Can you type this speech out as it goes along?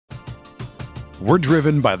We're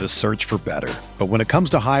driven by the search for better. But when it comes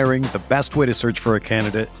to hiring, the best way to search for a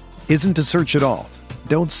candidate isn't to search at all.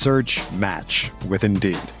 Don't search, match with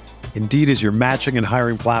Indeed. Indeed is your matching and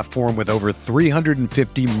hiring platform with over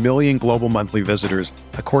 350 million global monthly visitors,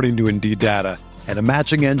 according to Indeed data, and a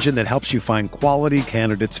matching engine that helps you find quality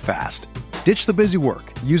candidates fast. Ditch the busy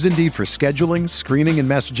work. Use Indeed for scheduling, screening, and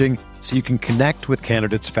messaging so you can connect with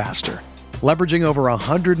candidates faster. Leveraging over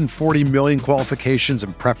 140 million qualifications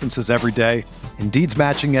and preferences every day, Indeed's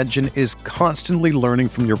matching engine is constantly learning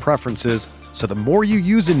from your preferences, so the more you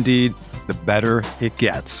use Indeed, the better it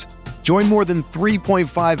gets. Join more than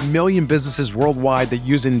 3.5 million businesses worldwide that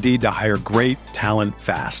use Indeed to hire great talent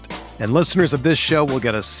fast. And listeners of this show will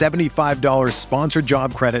get a $75 sponsored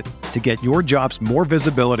job credit to get your jobs more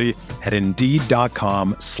visibility at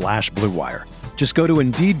Indeed.com/Blue Wire. Just go to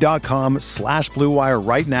Indeed.com/Blue Wire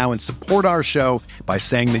right now and support our show by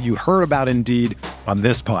saying that you heard about Indeed on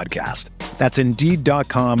this podcast. That's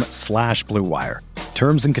Indeed.com/Blue Wire.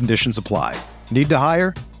 Terms and conditions apply. Need to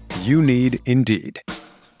hire? You need Indeed.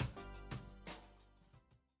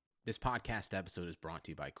 This podcast episode is brought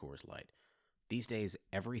to you by Coors Light. These days,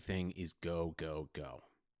 everything is go, go, go.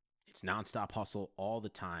 It's nonstop hustle all the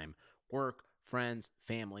time. Work, friends,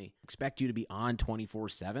 family, expect you to be on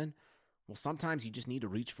 24/7. Well, sometimes you just need to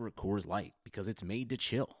reach for a Coors Light because it's made to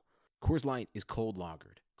chill. Coors Light is cold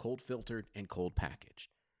lagered, cold filtered, and cold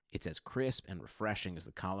packaged. It's as crisp and refreshing as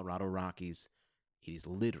the Colorado Rockies. It is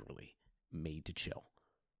literally made to chill.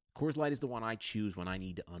 Coors Light is the one I choose when I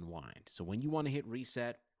need to unwind. So when you want to hit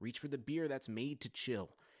reset, reach for the beer that's made to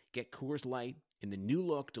chill. Get Coors Light in the new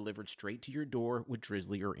look delivered straight to your door with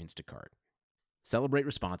Drizzly or Instacart. Celebrate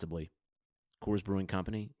responsibly. Coors Brewing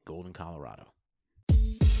Company, Golden, Colorado.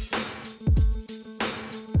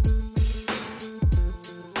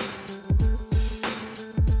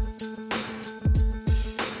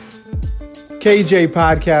 KJ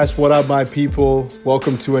Podcast, what up, my people?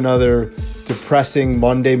 Welcome to another depressing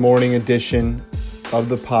Monday morning edition of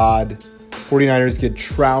the pod. 49ers get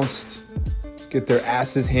trounced, get their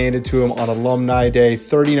asses handed to them on Alumni Day,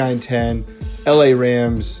 39-10. LA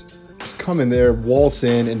Rams just come in there, waltz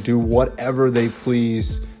in, and do whatever they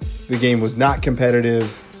please. The game was not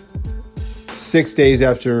competitive. 6 days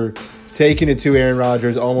after taking it to Aaron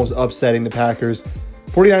Rodgers, almost upsetting the Packers,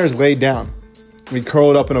 49ers laid down. We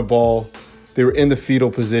curled up in a ball. They were in the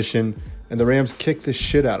fetal position, and the Rams kicked the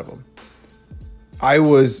shit out of them. I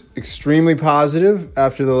was extremely positive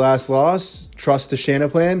after the last loss. Trust the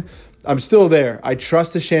Shanaplan. I'm still there. I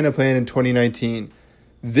trust the Shanaplan in 2019.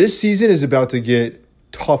 This season is about to get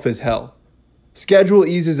tough as hell. Schedule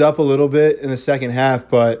eases up a little bit in the second half,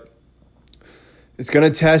 but it's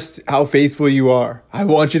going to test how faithful you are. I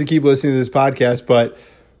want you to keep listening to this podcast, but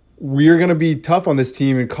we're going to be tough on this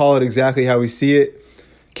team and call it exactly how we see it.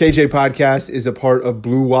 KJ Podcast is a part of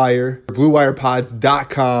Blue Wire,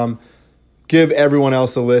 BlueWirePods.com. Give everyone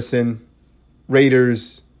else a listen.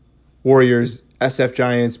 Raiders, Warriors, SF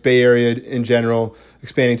Giants, Bay Area in general,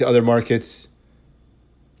 expanding to other markets,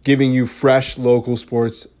 giving you fresh local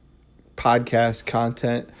sports podcast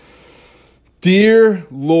content. Dear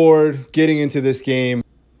Lord, getting into this game,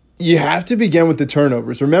 you have to begin with the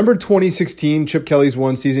turnovers. Remember 2016, Chip Kelly's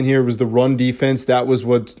one season here was the run defense. That was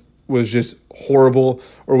what was just horrible,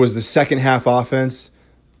 or was the second half offense.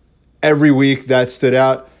 Every week that stood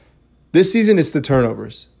out. This season it's the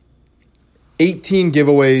turnovers. 18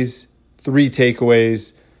 giveaways, 3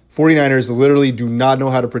 takeaways. 49ers literally do not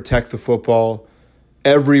know how to protect the football.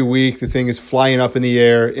 Every week the thing is flying up in the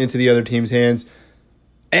air into the other team's hands.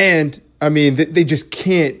 And, I mean, they just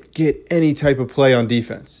can't get any type of play on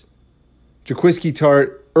defense. Jaquiski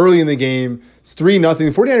Tartt, early in the game, it's 3-0.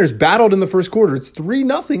 The 49ers battled in the first quarter. It's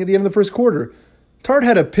 3-0 at the end of the first quarter. Tartt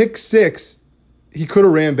had a pick six. He could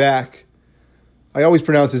have ran back. I always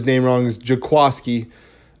pronounce his name wrong. It's Jaquiski.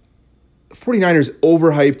 The 49ers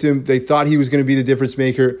overhyped him. They thought he was going to be the difference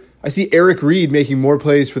maker. I see Eric Reed making more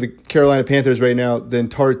plays for the Carolina Panthers right now than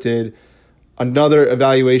Tartt did. Another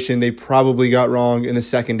evaluation they probably got wrong in the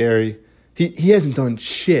secondary. He hasn't done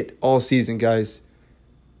shit all season, guys.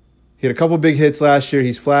 He had a couple big hits last year.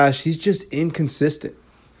 He's flashed. He's just inconsistent.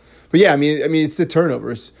 But yeah, I mean, it's the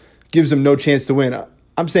turnovers. Gives them no chance to win.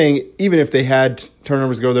 I'm saying even if they had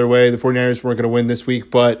turnovers go their way, the 49ers weren't going to win this week.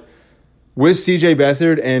 But with C.J.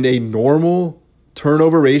 Beathard and a normal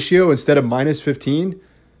turnover ratio instead of minus 15,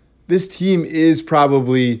 this team is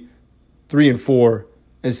probably 3-4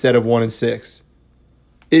 instead of 1-6.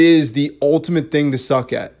 It is the ultimate thing to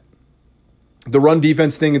suck at. The run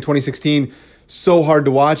defense thing in 2016, so hard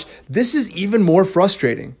to watch. This is even more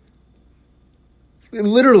frustrating.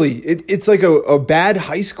 Literally, it's like a bad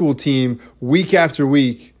high school team week after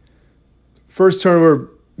week. First turnover,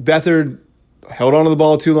 Beathard held onto the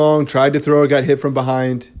ball too long, tried to throw it, got hit from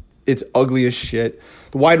behind. It's ugly as shit.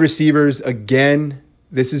 The wide receivers, again,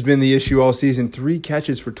 this has been the issue all season. 3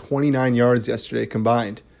 catches for 29 yards yesterday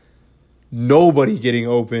combined. Nobody getting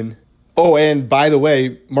open. Oh, and by the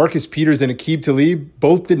way, Marcus Peters and Aqib Talib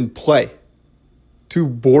both didn't play. 2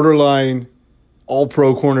 borderline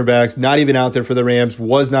all-pro cornerbacks, not even out there for the Rams,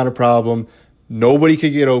 was not a problem. Nobody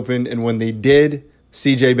could get open, and when they did,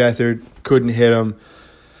 C.J. Beathard couldn't hit him.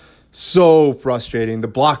 So frustrating. The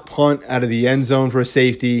block punt out of the end zone for a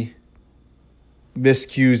safety.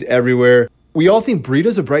 Miscues everywhere. We all think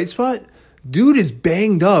Breida's a bright spot. Dude is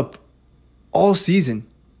banged up all season.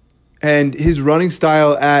 And his running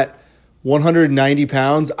style at 190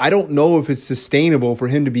 pounds, I don't know if it's sustainable for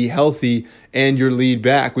him to be healthy and your lead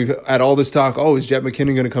back. We've had all this talk, is Jet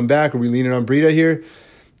McKinnon going to come back? Are we leaning on Breida here?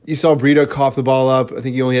 You saw Breida cough the ball up. I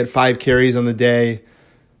think he only had 5 carries on the day.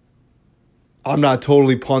 I'm not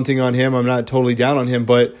totally punting on him. I'm not totally down on him.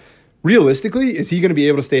 But realistically, is he going to be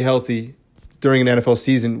able to stay healthy during an NFL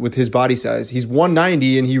season with his body size? He's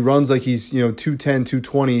 190 and he runs like he's 210,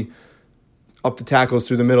 220 up the tackles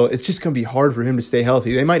through the middle. It's just going to be hard for him to stay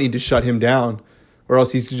healthy. They might need to shut him down or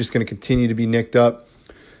else he's just going to continue to be nicked up.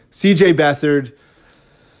 C.J. Beathard,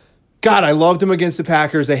 God, I loved him against the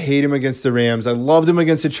Packers. I hate him against the Rams. I loved him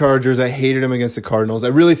against the Chargers. I hated him against the Cardinals. I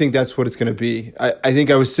really think that's what it's going to be. I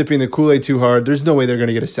think I was sipping the Kool-Aid too hard. There's no way they're going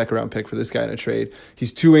to get a second-round pick for this guy in a trade.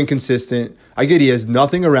 He's too inconsistent. I get he has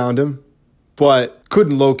nothing around him, but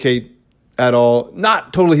couldn't locate at all.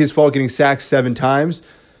 Not totally his fault getting sacked 7 times.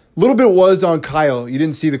 A little bit was on Kyle. You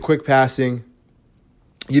didn't see the quick passing.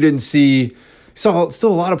 You didn't see... Saw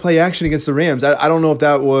still a lot of play action against the Rams. I don't know if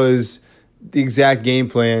that was the exact game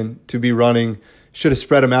plan to be running. Should have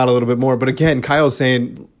spread them out a little bit more. But again, Kyle's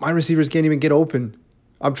saying, my receivers can't even get open.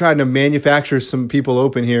 I'm trying to manufacture some people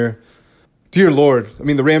open here. Dear Lord. I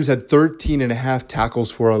mean, the Rams had 13.5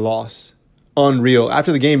 tackles for a loss. Unreal.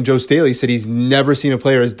 After the game, Joe Staley said he's never seen a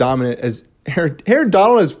player as dominant as Aaron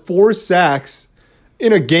Donald has 4 sacks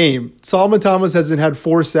in a game. Solomon Thomas hasn't had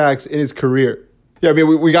 4 sacks in his career. Yeah, I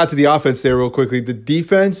mean, we got to the offense there real quickly. The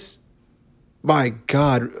defense, my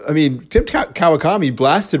God. I mean, Tim Kawakami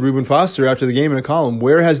blasted Reuben Foster after the game in a column.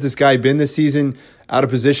 Where has this guy been this season? Out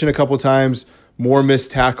of position a couple times, more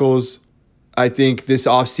missed tackles. I think this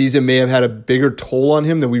offseason may have had a bigger toll on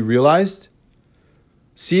him than we realized.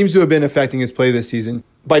 Seems to have been affecting his play this season.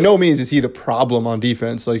 By no means is he the problem on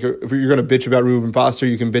defense. Like, if you're going to bitch about Reuben Foster,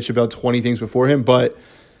 you can bitch about 20 things before him. But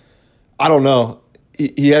I don't know.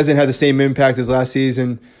 He hasn't had the same impact as last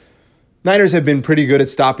season. Niners have been pretty good at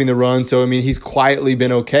stopping the run. So, I mean, he's quietly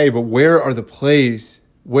been okay. But where are the plays?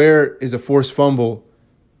 Where is a forced fumble?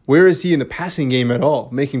 Where is he in the passing game at all,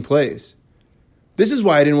 making plays? This is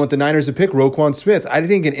why I didn't want the Niners to pick Roquan Smith. I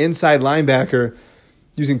think an inside linebacker,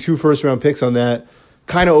 using 2 first-round picks on that,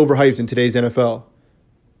 kind of overhyped in today's NFL.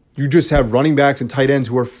 You just have running backs and tight ends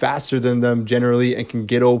who are faster than them generally and can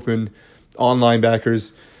get open on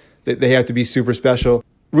linebackers. They have to be super special.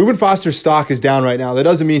 Reuben Foster's stock is down right now. That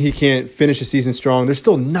doesn't mean he can't finish the season strong. There's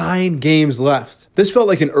still 9 games left. This felt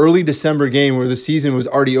like an early December game where the season was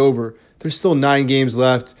already over. There's still 9 games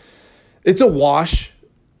left. It's a wash.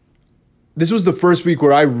 This was the first week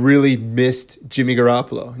where I really missed Jimmy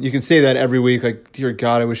Garoppolo. You can say that every week, like, dear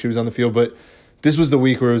God, I wish he was on the field. But this was the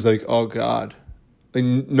week where it was like, oh, God. Like,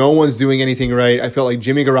 no one's doing anything right. I felt like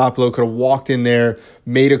Jimmy Garoppolo could have walked in there,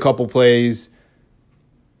 made a couple plays.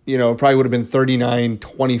 You know, it probably would have been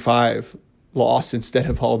 39-25 loss instead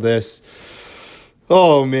of all this.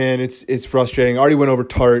 Oh, man, it's frustrating. Already went over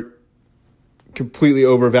Tart. Completely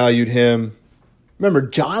overvalued him. Remember,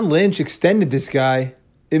 John Lynch extended this guy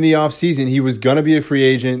in the offseason. He was going to be a free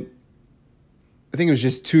agent. I think it was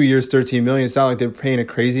just 2 years, $13 million. It's not like they're paying a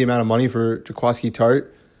crazy amount of money for Jaquiski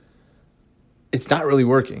Tart. It's not really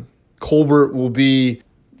working. Colbert will be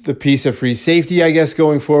the piece of free safety, I guess,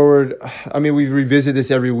 going forward. I mean, we revisit this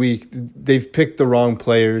every week. They've picked the wrong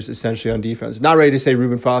players, essentially, on defense. Not ready to say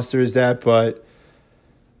Reuben Foster is that, but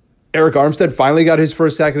Eric Armstead finally got his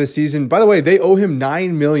first sack of the season. By the way, they owe him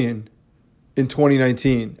 $9 million in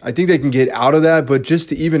 2019. I think they can get out of that, but just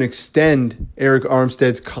to even extend Eric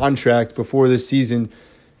Armstead's contract before this season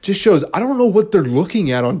just shows I don't know what they're looking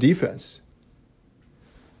at on defense.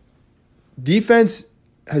 Defense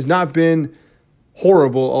has not been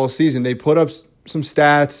horrible all season. They put up some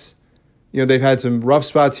stats. You know, they've had some rough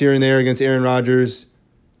spots here and there against Aaron Rodgers.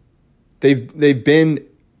 They've been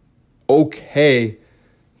okay,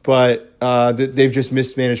 but they've just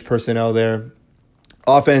mismanaged personnel there.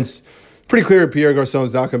 Offense, pretty clear Pierre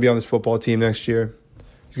Garçon's not going to be on this football team next year.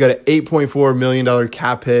 He's got an $8.4 million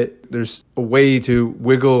cap hit. There's a way to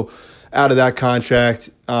wiggle out of that contract.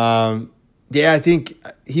 I think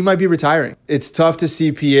he might be retiring. It's tough to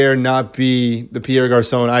see Pierre not be the Pierre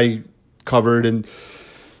Garçon I covered and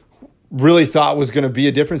really thought was going to be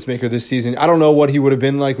a difference maker this season. I don't know what he would have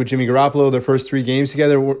been like with Jimmy Garoppolo. Their first 3 games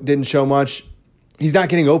together didn't show much. He's not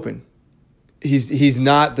getting open. He's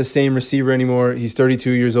not the same receiver anymore. He's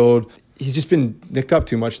 32 years old. He's just been nicked up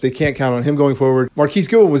too much. They can't count on him going forward. Marquise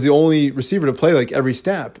Goodwin was the only receiver to play like every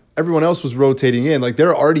snap. Everyone else was rotating in. Like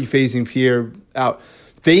they're already phasing Pierre out.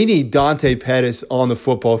 They need Dante Pettis on the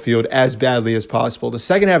football field as badly as possible. The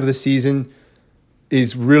second half of the season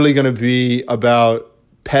is really going to be about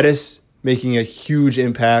Pettis making a huge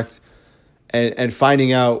impact and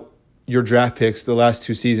finding out your draft picks the last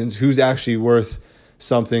 2 seasons. Who's actually worth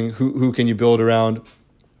something? Who can you build around?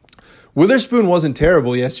 Witherspoon wasn't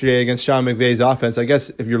terrible yesterday against Sean McVay's offense. I guess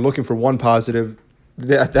if you're looking for one positive,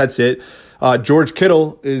 that's it. George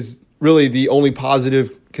Kittle is really the only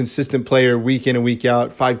positive, consistent player week in and week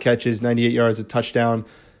out. 5 catches, 98 yards, a touchdown.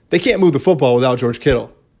 They can't move the football without George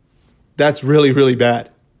Kittle. That's really, really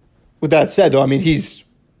bad. With that said, though, I mean, he's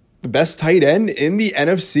the best tight end in the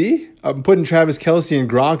NFC. I'm putting Travis Kelce and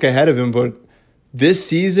Gronk ahead of him, but this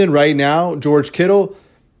season right now, George Kittle,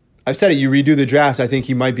 I've said it, you redo the draft, I think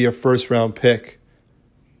he might be a first-round pick.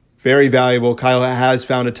 Very valuable. Kyle has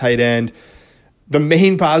found a tight end. The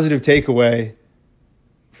main positive takeaway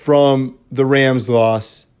from the Rams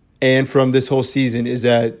loss and from this whole season is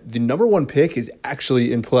that the number 1 pick is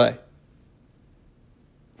actually in play.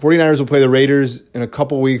 49ers will play the Raiders in a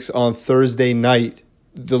couple weeks on Thursday night.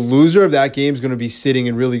 The loser of that game is going to be sitting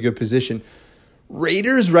in really good position.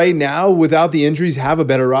 Raiders right now, without the injuries, have a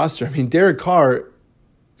better roster. I mean, Derek Carr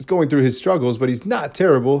is going through his struggles, but he's not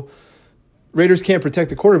terrible. Raiders can't protect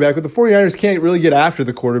the quarterback, but the 49ers can't really get after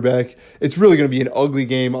the quarterback. It's really going to be an ugly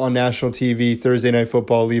game on national TV, Thursday Night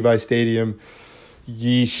Football, Levi Stadium.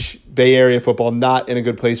 Yeesh. Bay Area football, not in a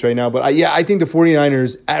good place right now. But I think the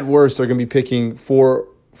 49ers, at worst, are going to be picking 4th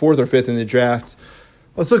or 5th in the draft.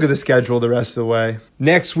 Let's look at the schedule the rest of the way.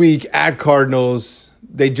 Next week at Cardinals,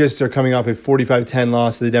 they just are coming off a 45-10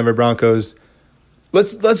 loss to the Denver Broncos.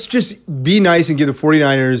 Let's just be nice and give the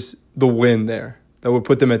 49ers the win there. That would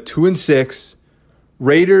put them at 2-6.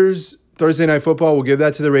 Raiders, Thursday Night Football, we'll give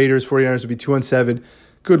that to the Raiders. 49ers will be 2-7.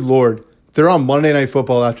 Good Lord. They're on Monday Night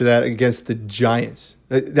Football after that against the Giants.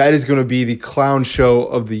 That is going to be the clown show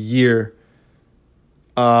of the year.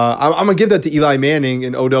 I'm going to give that to Eli Manning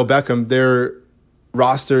and Odell Beckham. Their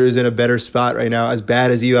roster is in a better spot right now. As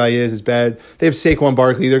bad as Eli is, as bad. They have Saquon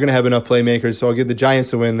Barkley. They're going to have enough playmakers, so I'll give the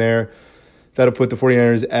Giants a win there. That'll put the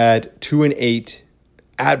 49ers at 2-8.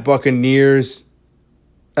 At Buccaneers,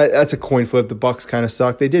 that's a coin flip. The Bucs kind of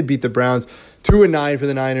suck. They did beat the Browns. 2-9 for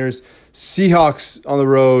the Niners. Seahawks on the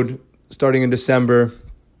road starting in December.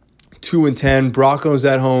 2-10. Broncos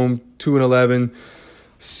at home. 2-11.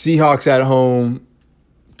 Seahawks at home.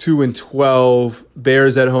 2-12.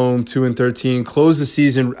 Bears at home. 2-13. Close the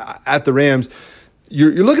season at the Rams.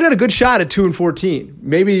 You're looking at a good shot at 2-14.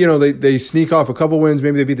 Maybe they sneak off a couple wins.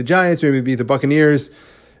 Maybe they beat the Giants. Maybe they beat the Buccaneers.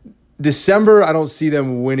 December, I don't see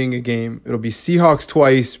them winning a game. It'll be Seahawks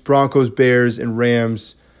twice, Broncos, Bears, and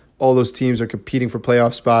Rams. All those teams are competing for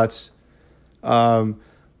playoff spots.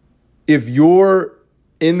 If you're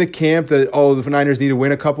in the camp that the Niners need to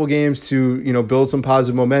win a couple games to build some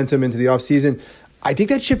positive momentum into the offseason, I think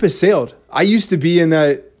that ship has sailed. I used to be in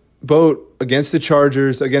that boat against the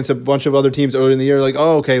Chargers, against a bunch of other teams early in the year. Like,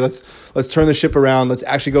 okay, let's turn the ship around. Let's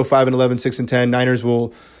actually go 5-11, 6-10. Niners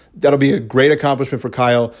will. That'll be a great accomplishment for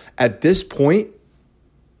Kyle. At this point,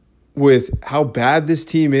 with how bad this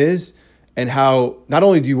team is and how not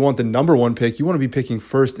only do you want the number 1 pick, you want to be picking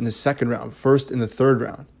first in the second round, first in the third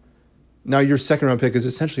round. Now your second round pick is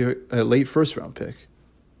essentially a late first round pick.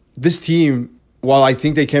 This team, while I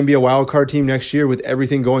think they can be a wild card team next year with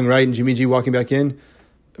everything going right and Jimmy G walking back in,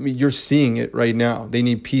 I mean, you're seeing it right now. They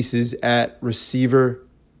need pieces at receiver.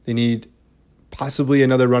 They need possibly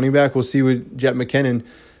another running back. We'll see with Jet McKinnon.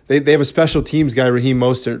 They have a special teams guy, Raheem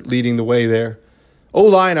Mostert, leading the way there.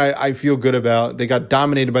 O-line, I feel good about. They got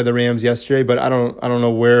dominated by the Rams yesterday, but I don't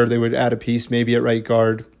know where they would add a piece, maybe at right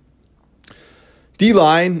guard.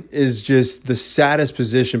 D-line is just the saddest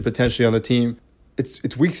position potentially on the team.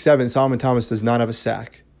 It's week 7. Solomon Thomas does not have a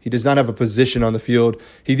sack. He does not have a position on the field.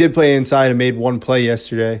 He did play inside and made 1 play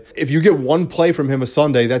yesterday. If you get 1 play from him a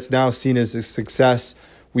Sunday, that's now seen as a success.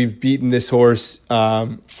 We've beaten this horse.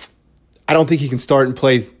 I don't think he can start and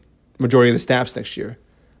play majority of the snaps next year.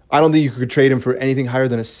 I don't think you could trade him for anything higher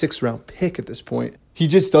than a 6th-round pick at this point. He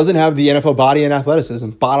just doesn't have the NFL body and athleticism.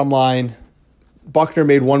 Bottom line, Buckner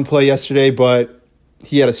made 1 play yesterday, but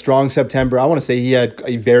he had a strong September. I want to say he had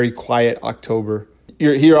a very quiet October.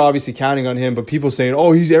 you're here obviously counting on him, but people saying,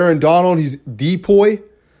 oh, he's Aaron Donald, he's Depoy.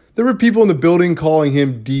 There were people in the building calling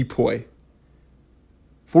him Depoy.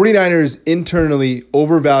 49ers internally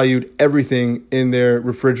overvalued everything in their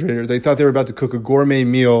refrigerator. They thought they were about to cook a gourmet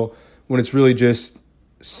meal when it's really just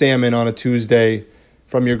salmon on a Tuesday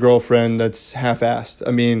from your girlfriend that's half-assed.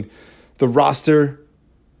 I mean, the roster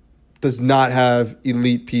does not have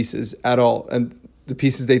elite pieces at all. And the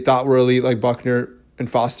pieces they thought were elite, like Buckner and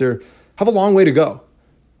Foster, have a long way to go.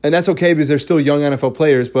 And that's okay because they're still young NFL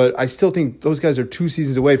players, but I still think those guys are 2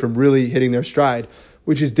 seasons away from really hitting their stride,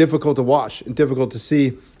 which is difficult to watch and difficult to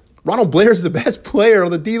see. Ronald Blair is the best player on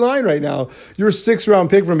the D-line right now. Your 6th-round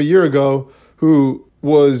pick from a year ago, who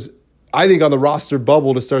was, I think, on the roster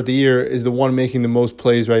bubble to start the year, is the one making the most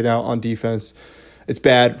plays right now on defense. It's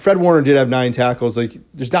bad. Fred Warner did have 9 tackles.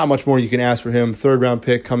 There's not much more you can ask for him. 3rd-round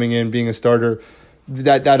pick coming in, being a starter.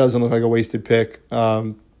 That doesn't look like a wasted pick.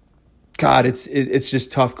 God, it's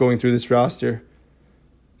just tough going through this roster,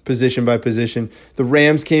 position by position. The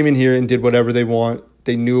Rams came in here and did whatever they want.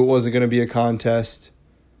 They knew it wasn't going to be a contest.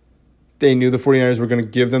 They knew the 49ers were going to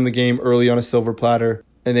give them the game early on a silver platter,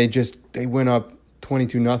 and they went up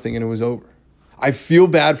 22-0, and it was over. I feel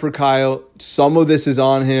bad for Kyle. Some of this is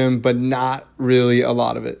on him, but not really a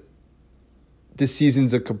lot of it. This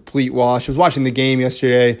season's a complete wash. I was watching the game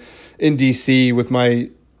yesterday in D.C. with my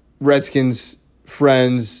Redskins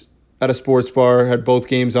friends at a sports bar, had both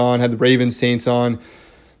games on, had the Ravens Saints on.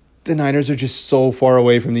 The Niners are just so far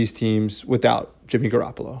away from these teams without Jimmy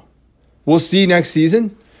Garoppolo. We'll see next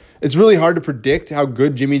season. It's really hard to predict how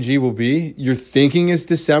good Jimmy G will be. You're thinking it's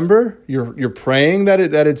December. You're praying that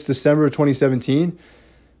it's December of 2017.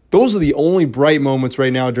 Those are the only bright moments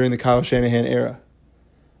right now during the Kyle Shanahan era.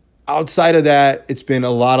 Outside of that, it's been a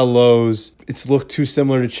lot of lows. It's looked too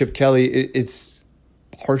similar to Chip Kelly. It's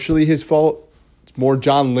partially his fault. It's more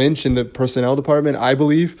John Lynch in the personnel department, I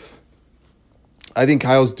believe. I think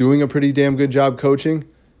Kyle's doing a pretty damn good job coaching.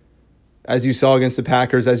 As you saw against the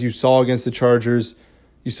Packers, as you saw against the Chargers,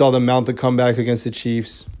 you saw them mount the comeback against the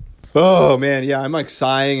Chiefs. Oh, man, yeah, I'm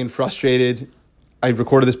sighing and frustrated. I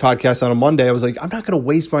recorded this podcast on a Monday. I was like, I'm not going to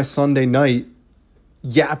waste my Sunday night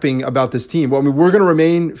yapping about this team. Well, I mean, we're going to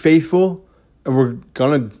remain faithful, and we're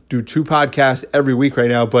going to do 2 podcasts every week right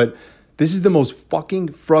now, but this is the most fucking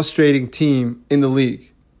frustrating team in the league.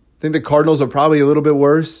 I think the Cardinals are probably a little bit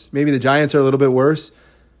worse. Maybe the Giants are a little bit worse.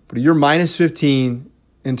 But you're minus 15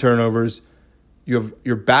 in turnovers. You have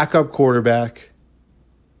your backup quarterback.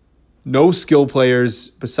 No skill players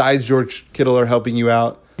besides George Kittle are helping you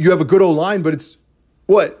out. You have a good O-line, but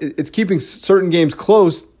it's keeping certain games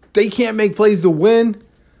close. They can't make plays to win.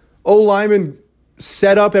 O-linemen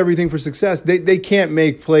set up everything for success. They can't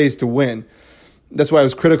make plays to win. That's why I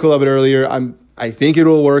was critical of it earlier. I think it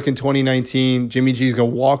will work in 2019. Jimmy G's going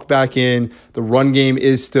to walk back in. The run game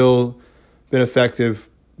is still been effective.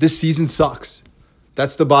 This season sucks.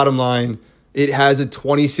 That's the bottom line. It has a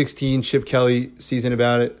 2016 Chip Kelly season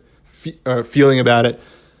about it, feeling about it.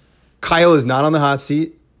 Kyle is not on the hot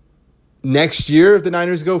seat. Next year, if the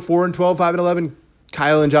Niners go 4-12, 5-11,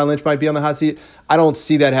 Kyle and John Lynch might be on the hot seat. I don't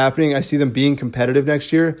see that happening. I see them being competitive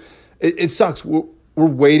next year. It sucks. We're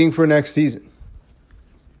waiting for next season.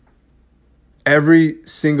 Every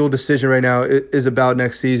single decision right now is about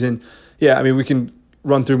next season. Yeah, I mean, we can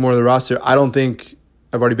run through more of the roster. I don't think,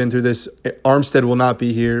 I've already been through this, Armstead will not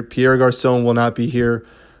be here. Pierre Garçon will not be here.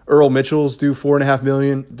 Earl Mitchell's due $4.5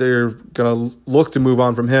 million. They're going to look to move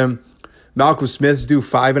on from him. Malcolm Smith's due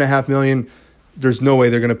 $5.5 million. There's no way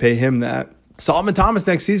they're going to pay him that. Solomon Thomas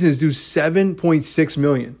next season is due $7.6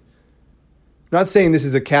 million. I'm not saying this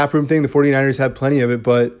is a cap room thing. The 49ers have plenty of it,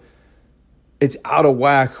 but it's out of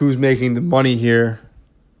whack who's making the money here.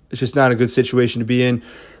 It's just not a good situation to be in.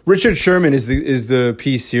 Richard Sherman is the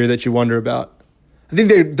piece here that you wonder about. I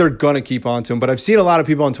think they're going to keep on to him, but I've seen a lot of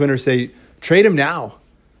people on Twitter say, trade him now.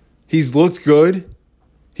 He's looked good.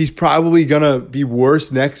 He's probably going to be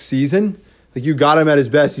worse next season. Like, you got him at his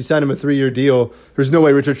best. You signed him a 3-year deal. There's no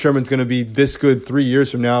way Richard Sherman's going to be this good 3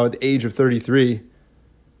 years from now at the age of 33.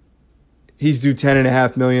 He's due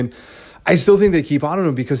 $10.5 million. I still think they keep on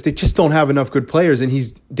him because they just don't have enough good players, and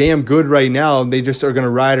he's damn good right now. They just are going to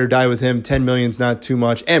ride or die with him. $10 million's not too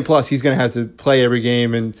much. And plus, he's going to have to play every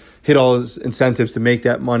game and hit all his incentives to make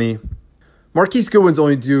that money. Marquise Goodwin's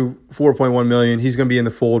only due $4.1 million. He's going to be in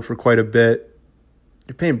the fold for quite a bit.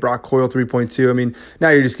 You're paying Brock Coyle $3.2. I mean, now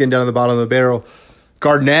you're just getting down to the bottom of the barrel.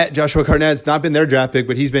 Joshua Garnett's not been their draft pick,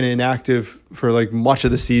 but he's been inactive for like much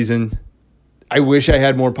of the season. I wish I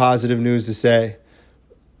had more positive news to say.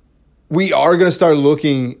 We are going to start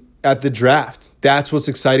looking at the draft. That's what's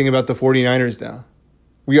exciting about the 49ers now.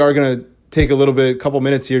 We are going to take a couple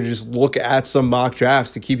minutes here to just look at some mock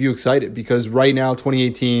drafts to keep you excited, because right now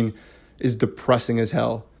 2018 is depressing as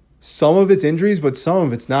hell. Some of it's injuries, but some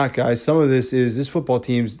of it's not, guys. Some of this football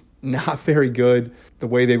team's not very good. The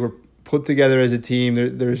way they were put together as a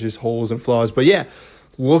team, there's just holes and flaws. But yeah,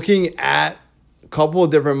 looking at a couple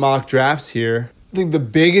of different mock drafts here, I think the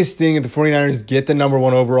biggest thing if the 49ers get the number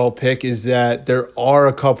 1 overall pick is that there are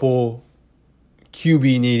a couple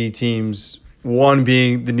QB needy teams, one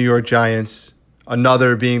being the New York Giants,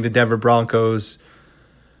 another being the Denver Broncos.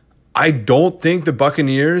 I don't think the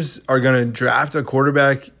Buccaneers are going to draft a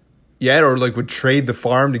quarterback yet, or would trade the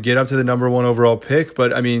farm to get up to the number 1 overall pick.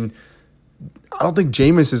 But I mean, I don't think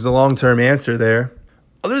Jameis is the long-term answer there.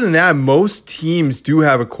 Other than that, most teams do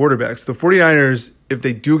have a quarterback. So the 49ers, if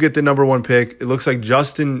they do get the number 1 pick, it looks like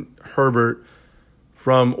Justin Herbert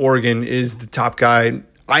from Oregon is the top guy.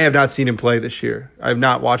 I have not seen him play this year. I have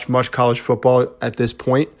not watched much college football at this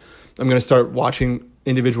point. I'm going to start watching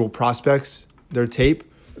individual prospects, their tape.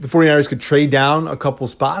 The 49ers could trade down a couple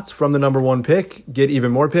spots from the number 1 pick, get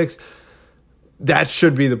even more picks. That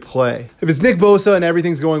should be the play. If it's Nick Bosa and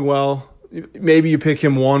everything's going well, maybe you pick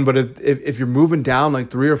him 1. But if you're moving down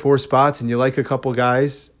 3 or 4 spots and you like a couple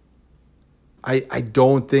guys, I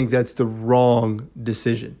don't think that's the wrong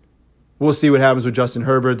decision. We'll see what happens with Justin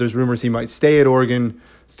Herbert. There's rumors he might stay at Oregon.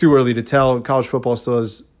 It's too early to tell. College football still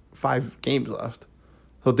has 5 games left,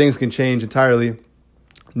 so things can change entirely.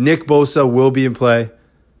 Nick Bosa will be in play.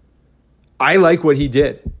 I like what he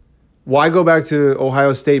did. Why go back to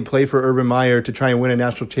Ohio State and play for Urban Meyer to try and win a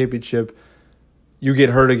national championship? You get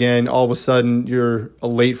hurt again. All of a sudden, you're a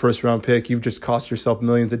late first-round pick. You've just cost yourself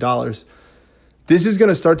millions of dollars. This is going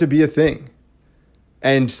to start to be a thing.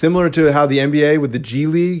 And similar to how the NBA with the G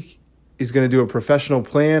League is going to do a professional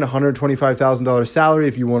plan, $125,000 salary.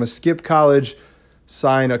 If you want to skip college,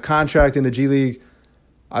 sign a contract in the G League.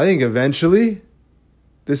 I think eventually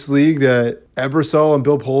this league that Ebersol and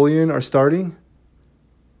Bill Polian are starting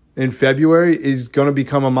in February is going to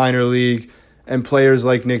become a minor league, and players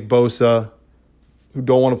like Nick Bosa who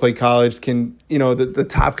don't want to play college can, the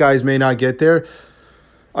top guys may not get there.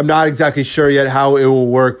 I'm not exactly sure yet how it will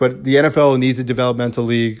work, but the NFL needs a developmental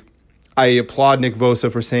league. I applaud Nick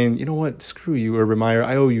Bosa for saying, you know what, screw you, Urban Meyer.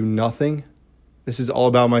 I owe you nothing. This is all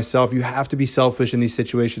about myself. You have to be selfish in these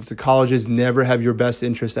situations. The colleges never have your best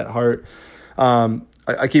interest at heart.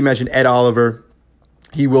 I keep mentioning Ed Oliver.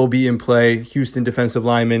 He will be in play, Houston defensive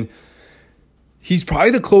lineman. He's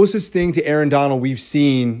probably the closest thing to Aaron Donald we've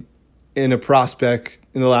seen in a prospect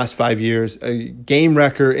in the last 5 years. A game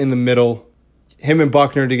wrecker in the middle. Him and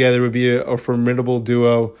Buckner together would be a formidable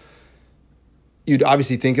duo. You'd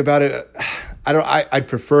obviously think about it. I'd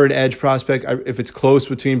prefer an edge prospect. If it's close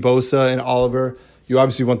between Bosa and Oliver, you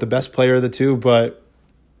obviously want the best player of the two, but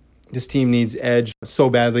this team needs edge so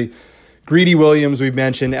badly. Greedy Williams, we've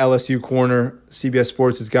mentioned, LSU corner. CBS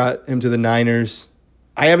Sports has got him to the Niners.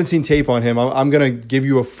 I haven't seen tape on him. I'm going to give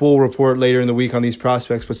you a full report later in the week on these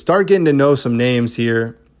prospects, but start getting to know some names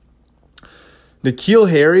here. N'Keal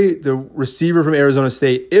Harry, the receiver from Arizona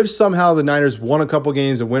State, if somehow the Niners won a couple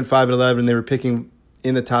games and went 5-11 and they were picking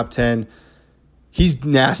in the top 10, he's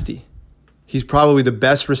nasty. He's probably the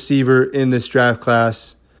best receiver in this draft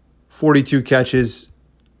class. 42 catches,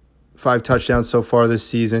 5 touchdowns so far this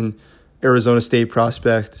season. Arizona State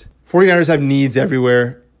prospect. 49ers have needs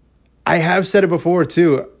everywhere. I have said it before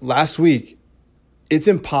too. Last week, it's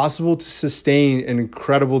impossible to sustain an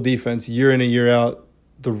incredible defense year in and year out.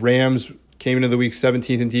 The Rams came into the week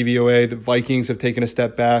 17th in DVOA. The Vikings have taken a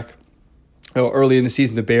step back. Early in the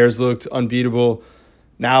season, the Bears looked unbeatable.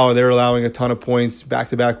 Now they're allowing a ton of points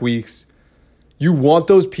back-to-back weeks. You want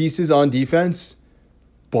those pieces on defense,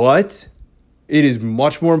 but it is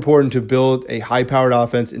much more important to build a high-powered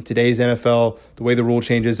offense in today's NFL, the way the rule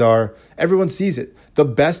changes are. Everyone sees it. The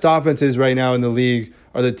best offenses right now in the league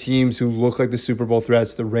are the teams who look like the Super Bowl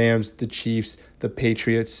threats, the Rams, the Chiefs, the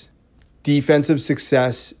Patriots. Defensive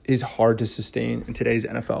success is hard to sustain in today's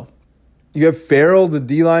NFL. You have Farrell, the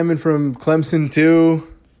D lineman from Clemson, too.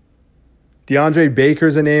 DeAndre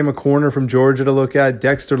Baker's a name, a corner from Georgia to look at.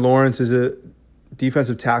 Dexter Lawrence is a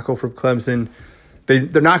defensive tackle from Clemson.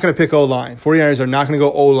 They're not going to pick O-line. 49ers are not going to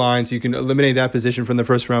go O-line, so you can eliminate that position from the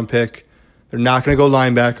first-round pick. They're not going to go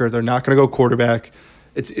linebacker. They're not going to go quarterback.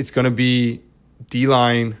 It's going to be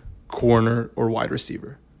D-line, corner, or wide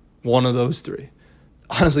receiver. One of those three.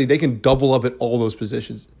 Honestly, they can double up at all those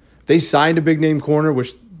positions. If they signed a big-name corner,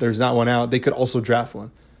 which there's not one out, they could also draft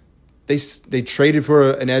one. They traded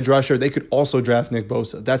for an edge rusher. They could also draft Nick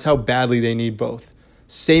Bosa. That's how badly they need both.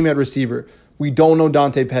 Same at receiver. We don't know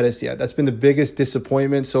Dante Pettis yet. That's been the biggest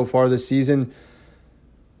disappointment so far this season.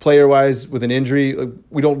 player-wise with an injury.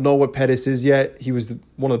 We don't know what Pettis is yet. He was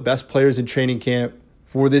one of the best players in training camp.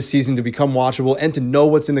 For this season to become watchable and to know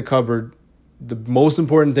what's in the cupboard, the most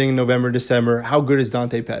important thing in November, December, how good is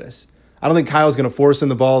Dante Pettis? I don't think Kyle's going to force him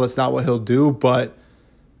the ball. That's not what he'll do, but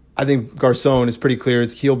I think Garcon is pretty clear.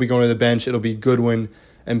 He'll be going to the bench. It'll be Goodwin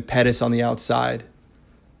and Pettis on the outside.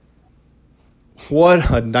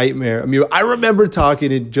 What a nightmare. I mean, I remember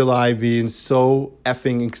talking in July being so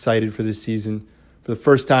effing excited for this season. For the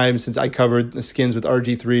first time since I covered the Skins with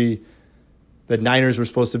RG3, the Niners were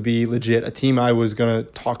supposed to be legit. A team I was going to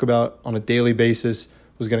talk about on a daily basis,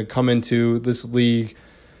 was going to come into this league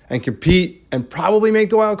and compete and probably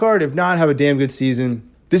make the wild card. If not, have a damn good season.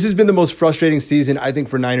 This has been the most frustrating season, I think,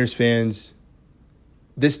 for Niners fans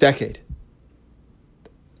this decade.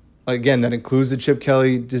 Again, that includes the Chip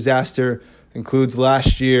Kelly disaster, includes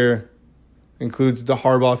last year, includes the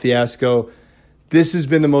Harbaugh fiasco. This has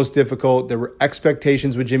been the most difficult. There were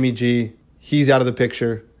expectations with Jimmy G. He's out of the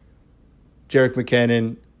picture. Jerick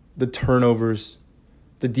McKinnon, the turnovers,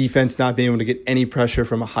 the defense not being able to get any pressure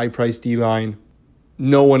from a high-priced D-line.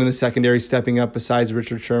 No one in the secondary stepping up besides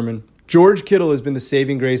Richard Sherman. George Kittle has been the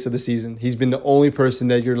saving grace of the season. He's been the only person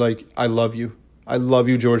that you're like, I love you. I love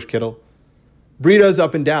you, George Kittle. Breida's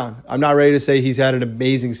up and down. I'm not ready to say he's had an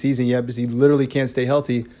amazing season yet because he literally can't stay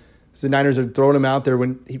healthy. So the Niners are throwing him out there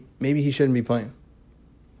when maybe he shouldn't be playing.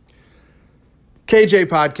 KJ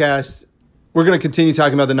Podcast. We're going to continue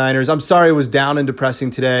talking about the Niners. I'm sorry it was down and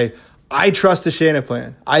depressing today. I trust the Shanahan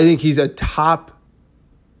plan. I think he's a top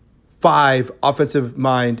 5 offensive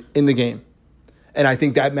mind in the game. And I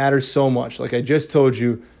think that matters so much. Like I just told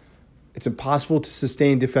you, it's impossible to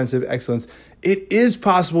sustain defensive excellence. It is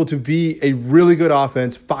possible to be a really good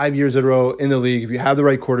offense 5 years in a row in the league if you have the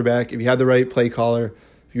right quarterback, if you have the right play caller,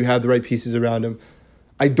 if you have the right pieces around him.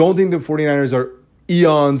 I don't think the 49ers are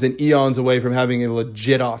eons and eons away from having a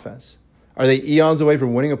legit offense. Are they eons away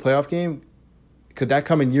from winning a playoff game? Could that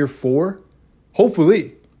come in year 4?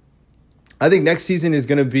 Hopefully. I think next season is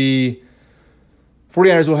going to be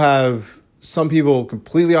 49ers will have some people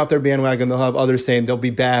completely off their bandwagon. They'll have others saying they'll be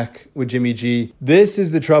back with Jimmy G. This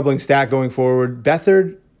is the troubling stat going forward.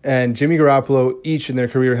 Beathard and Jimmy Garoppolo each in their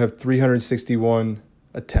career have 361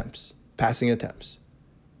 passing attempts.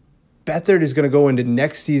 Beathard is going to go into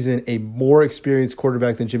next season a more experienced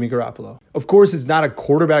quarterback than Jimmy Garoppolo. Of course, it's not a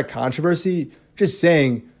quarterback controversy. Just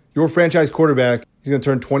saying, your franchise quarterback, he's going to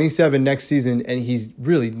turn 27 next season, and he's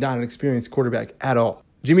really not an experienced quarterback at all.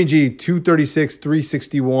 Jimmy G, 236,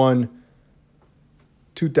 361,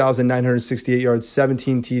 2,968 yards,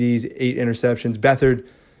 17 TDs, 8 interceptions. Beathard,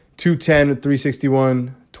 210,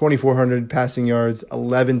 361, 2,400 passing yards,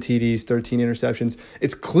 11 TDs, 13 interceptions.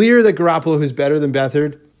 It's clear that Garoppolo is better than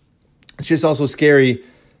Beathard. It's just also scary.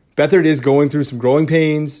 Beathard is going through some growing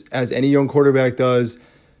pains, as any young quarterback does.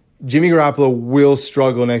 Jimmy Garoppolo will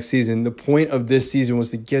struggle next season. The point of this season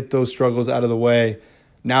was to get those struggles out of the way.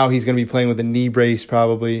 Now he's going to be playing with a knee brace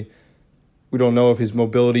probably. We don't know if his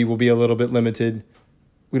mobility will be a little bit limited.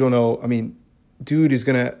 We don't know. I mean, dude is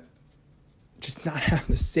going to just not have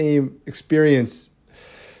the same experience.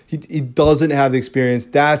 He doesn't have the experience.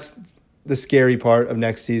 That's the scary part of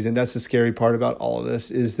next season. That's the scary part about all of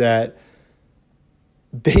this is that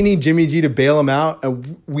they need Jimmy G to bail him out.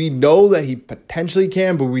 And we know that he potentially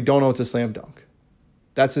can, but we don't know it's a slam dunk.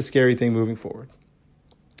 That's the scary thing moving forward.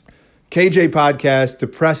 KJ Podcast,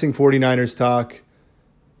 depressing 49ers talk.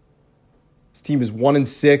 This team is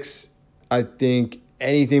 1-6. I think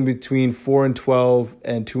anything between 4-12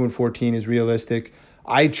 and 2-14 is realistic.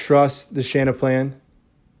 I trust the Shanahan plan.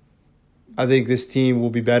 I think this team will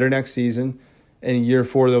be better next season. And in year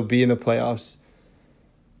 4, they'll be in the playoffs.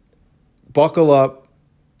 Buckle up.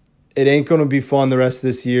 It ain't going to be fun the rest of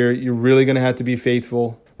this year. You're really going to have to be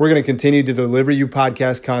faithful. We're going to continue to deliver you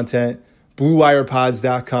podcast content.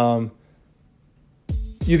 BlueWirePods.com.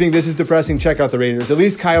 You think this is depressing? Check out the Raiders. At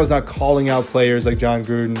least Kyle's not calling out players like John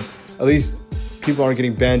Gruden. At least people aren't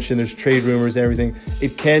getting benched and there's trade rumors and everything.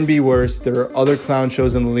 It can be worse. There are other clown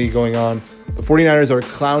shows in the league going on. The 49ers are a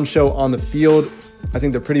clown show on the field. I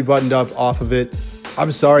think they're pretty buttoned up off of it.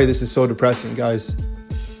 I'm sorry this is so depressing, guys.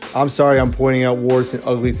 I'm sorry I'm pointing out warts and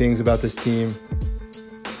ugly things about this team.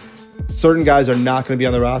 Certain guys are not going to be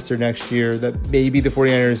on the roster next year that maybe the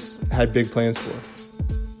 49ers had big plans for.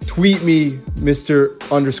 Tweet me,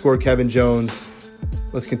 Mr._Kevin Jones.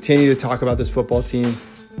 Let's continue to talk about this football team.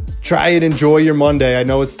 Try and enjoy your Monday. I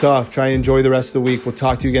know it's tough. Try and enjoy the rest of the week. We'll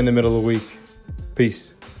talk to you again in the middle of the week.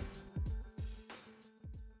 Peace.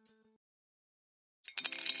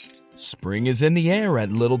 Spring is in the air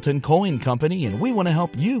at Littleton Coin Company, and we want to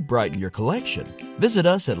help you brighten your collection. Visit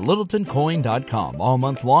us at littletoncoin.com all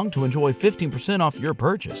month long to enjoy 15% off your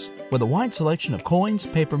purchase. With a wide selection of coins,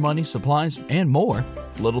 paper money, supplies, and more,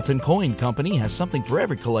 Littleton Coin Company has something for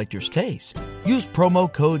every collector's taste. Use promo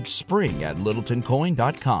code SPRING at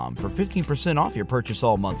littletoncoin.com for 15% off your purchase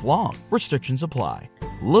all month long. Restrictions apply.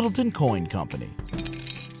 Littleton Coin Company.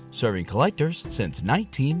 Serving collectors since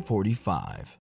 1945.